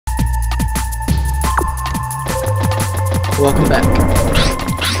Welcome back.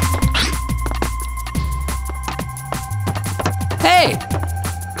 Hey!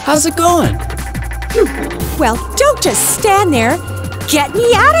 How's it going? Well, don't just stand there. Get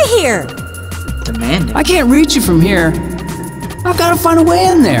me out of here! Demanding. I can't reach you from here. I've got to find a way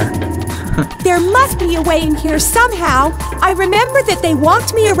in there. There must be a way in here somehow. I remember that they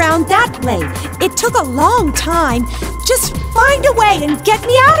walked me around that way. It took a long time. Just find a way and get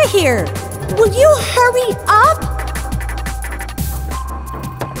me out of here. Will you hurry up?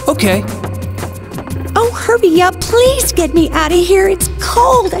 Okay. Oh, hurry up. Please get me out of here. It's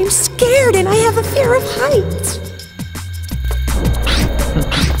cold. I'm scared and I have a fear of heights.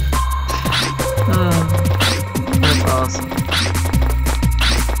 That's awesome.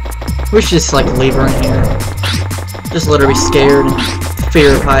 We should just like leave her in here. Just let her be scared and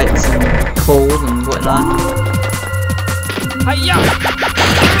fear of heights and cold and whatnot. Hi-ya!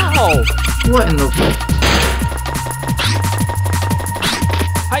 Ow! What in the...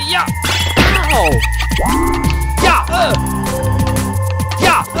 Hi-ya! Ow! Yeah! Yeah!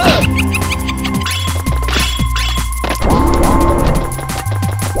 Yeah!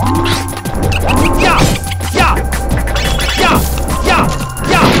 Yeah! Yeah! Yeah!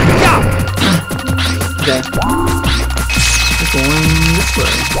 Yeah! Yeah! Okay. We're going this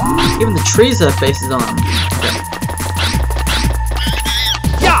way. Even the trees have faces on them. Okay.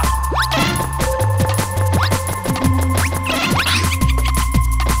 Yeah!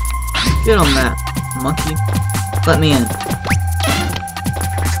 Get on that, monkey. Let me in.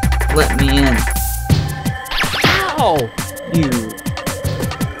 Let me in. Ow! You.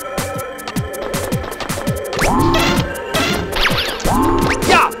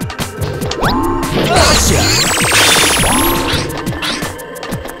 Yeah! Gotcha!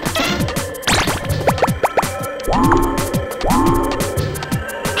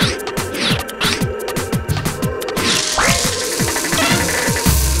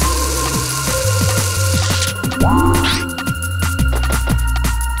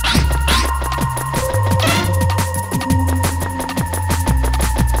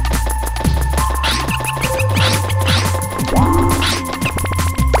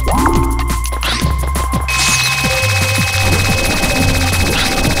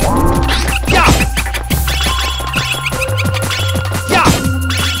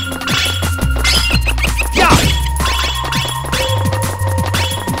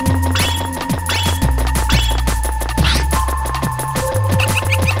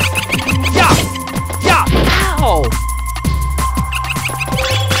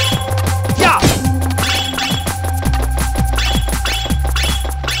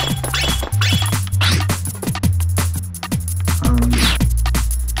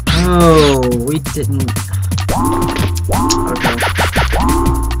 Oh, we didn't. Okay.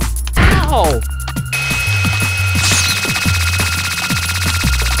 Ow!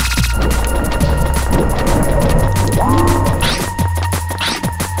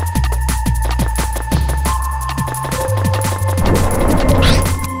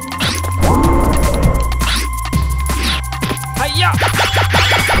 Hi-ya!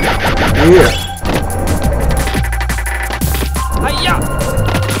 Yeah. Hi-ya!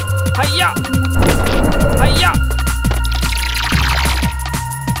 Hi-ya! Hi-ya!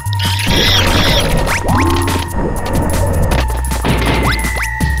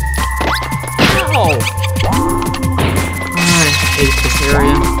 Ow! I hate this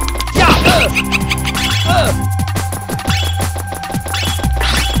area. Yeah!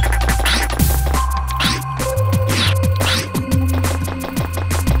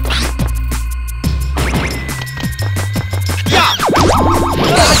 Yeah!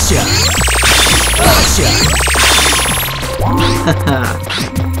 Gotcha! Gotcha!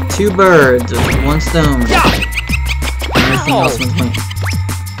 Two birds with one stone. Yeah! Everything Ow! else was went.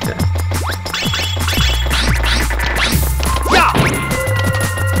 Okay. Yeah!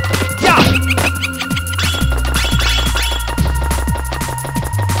 Yeah!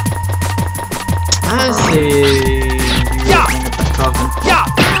 I see. Yeah! Talking. Yeah!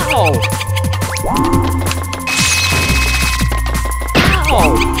 Ow! Ow!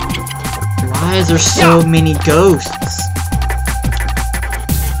 Why is there so many ghosts?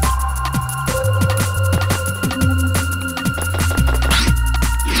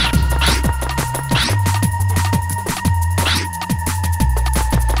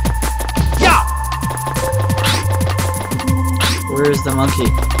 Yeah! Where's the monkey?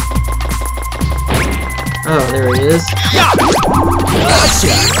 Oh, there he is. Yeah!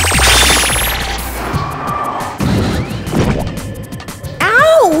 Gotcha!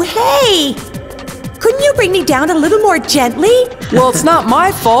 Ow! Hey! Couldn't you bring me down a little more gently? Well, it's not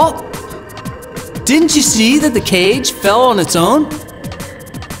my fault. Didn't you see that the cage fell on its own?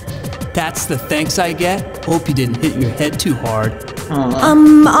 That's the thanks I get. Hope you didn't hit your head too hard.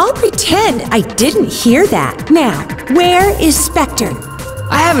 I'll pretend I didn't hear that. Now, where is Spectre?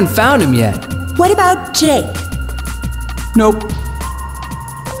 I haven't found him yet. What about Jake? Nope.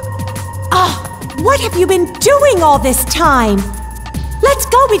 Oh, what have you been doing all this time? Let's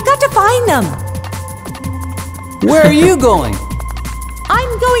go, we've got to find them. Where are you going?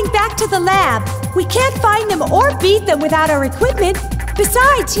 I'm going back to the lab. We can't find them or beat them without our equipment.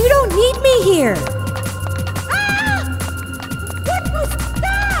 Besides, you don't need me here. Ah! What was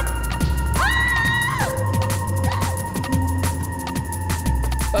that?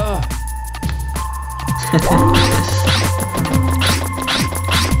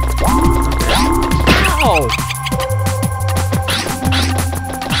 Ow!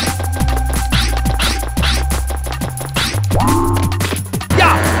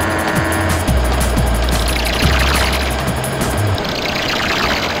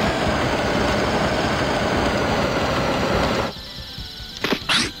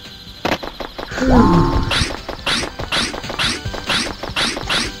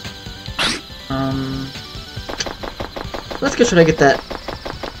 Let's go try to get that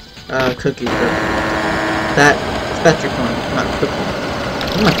cookie. That Spectre coin, not cookie.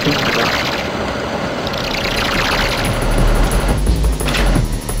 What am I thinking about?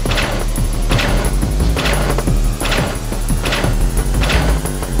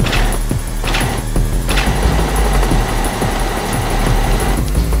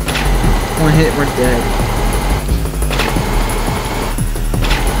 One hit, we're dead.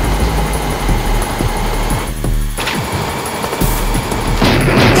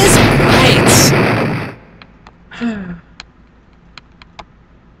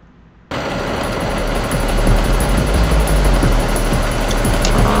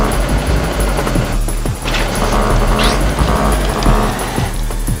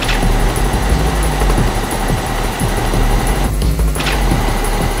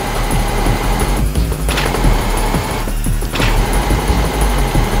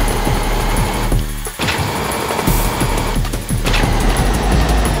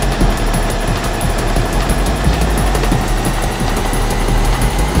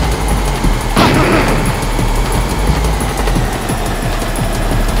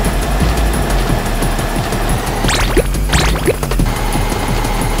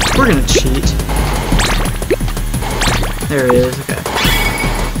 We're gonna cheat. There it is, okay.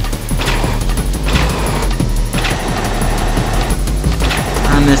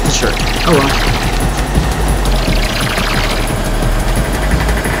 I missed the shirt. Oh well.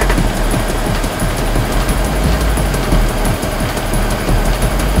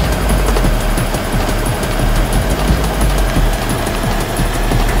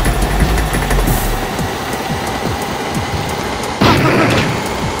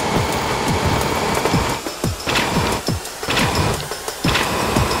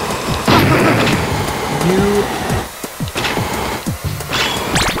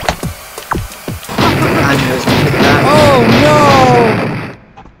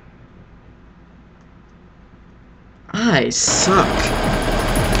 I suck.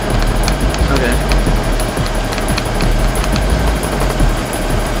 Okay.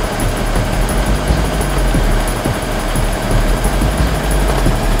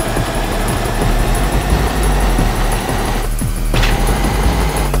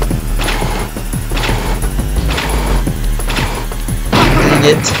 Dang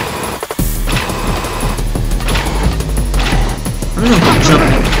it. I'm gonna jump.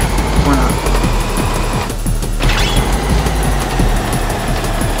 Why not?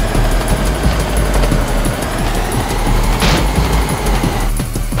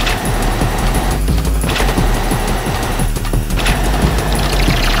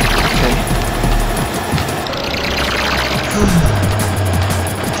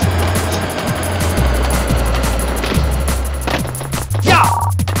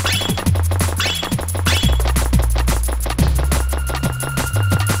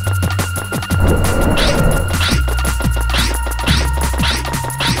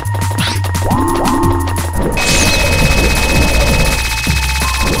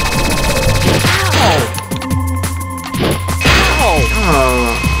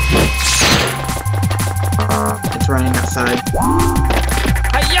 It's running outside.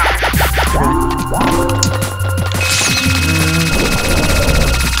 Hi-ya!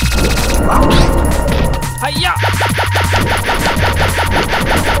 Hi-ya!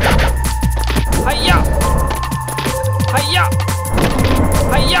 Hi-ya! Hi-ya!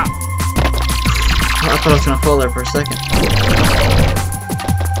 Hi-ya! Oh, I thought I was gonna fall there for a second.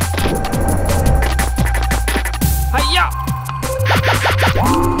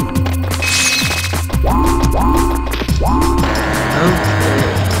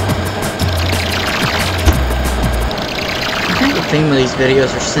 these videos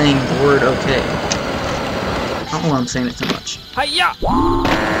are saying the word okay. I don't know why I'm saying it too much. Hi-ya!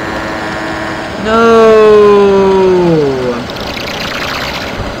 No!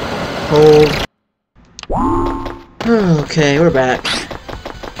 Hold. Okay, we're back.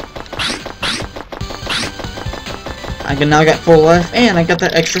 I now got full life, and I got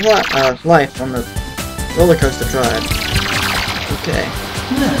that extra life on the roller coaster ride. Okay.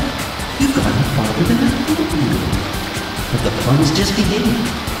 Well, you've gotten farther than I thought you would. But the fun's just beginning.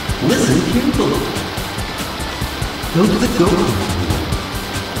 Listen carefully. Go to the go-kart.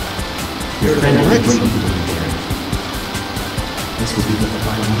 Your friend is waiting for you there. This will be the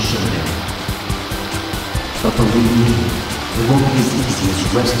final showdown. But believe me, it won't be as easy as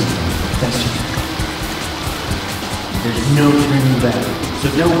rescuing the professor. There's no turning back, so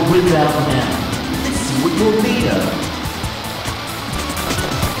don't whip out now. Let's see what you're made of.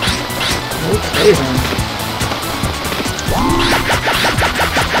 Okay then.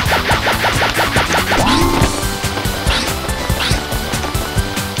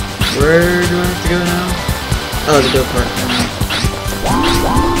 Where do I have to go now? Oh, the go-kart.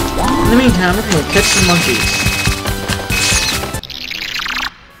 In the meantime, we're gonna catch some monkeys.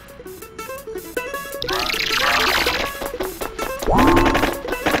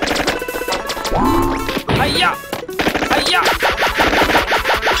 Hi-ya! Hi-ya!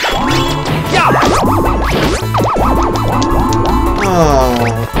 Ya! Oh,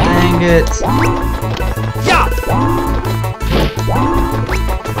 dang it. Ya!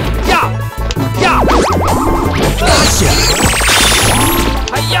 Ya! Ya! Gotcha!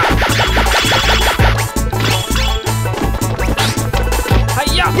 Hi-ya!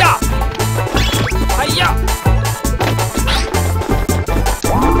 Hi-ya! Ya! Hi-ya!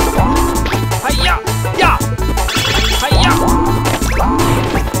 Hi-ya! Ya! Hi-ya!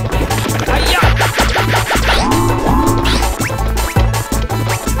 Hi-ya!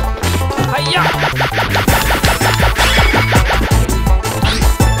 Hi-ya!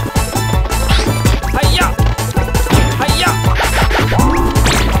 Hi-ya! Hi-ya!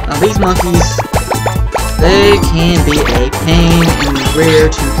 Now these monkeys, they can be a pain and rare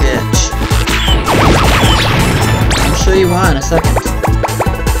to catch. I'll show you why in a second.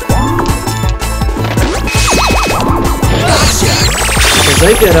 Because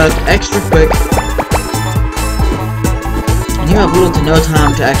they get up extra quick, and you have little to no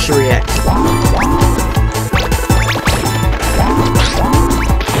time to actually react.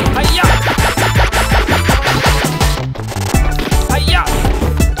 Hi-ya! Hi-ya!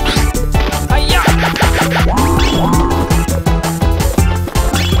 Hi-ya!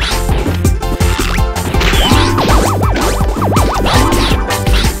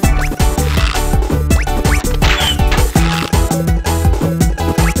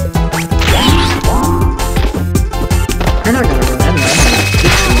 You're not gonna run in there.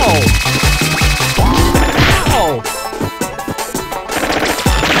 Ow! Ow!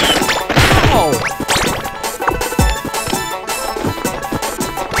 Ow!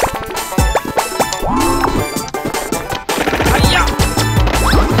 Hi-ya!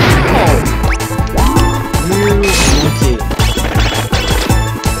 Ow! You monkey.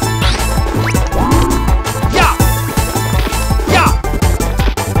 Ya! Ya!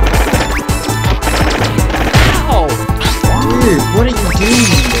 Ow! Dude, what are you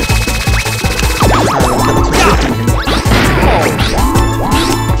doing? That's what you're thinking.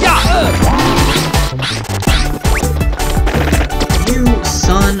 Ya! You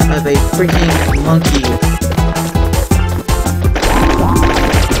son of a freaking monkey.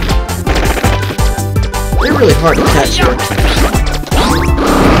 They're really hard to catch here.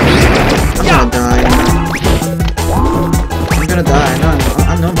 I'm gonna die. I'm gonna die. No,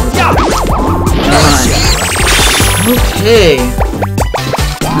 I know I'm gonna die. Fine. Okay.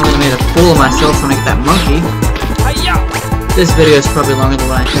 I made a fool of myself when I get that monkey. Hi-ya! This video is probably longer than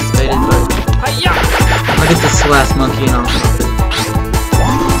what I anticipated, but Hi-ya! I'll get this last monkey and I'll stop it.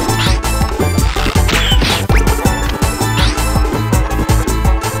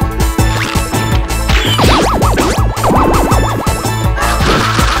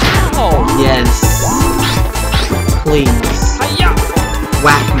 Oh! Yes. Please. Hi-ya!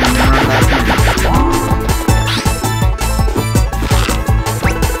 Whack me and run back in.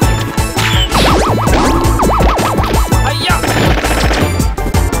 Hi-ya!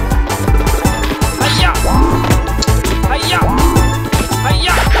 Hi-ya! Hi-ya! Hi-ya!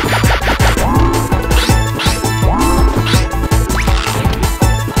 Hi-ya!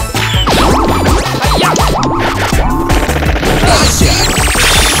 Gotcha!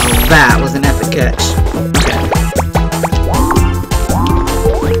 That was an epic catch. Okay.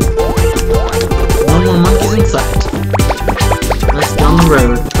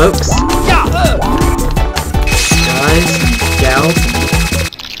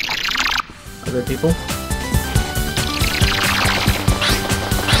 people.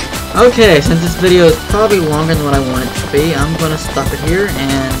 Okay, since this video is probably longer than what I want it to be, I'm gonna stop it here,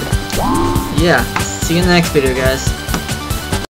 and yeah, see you in the next video, guys.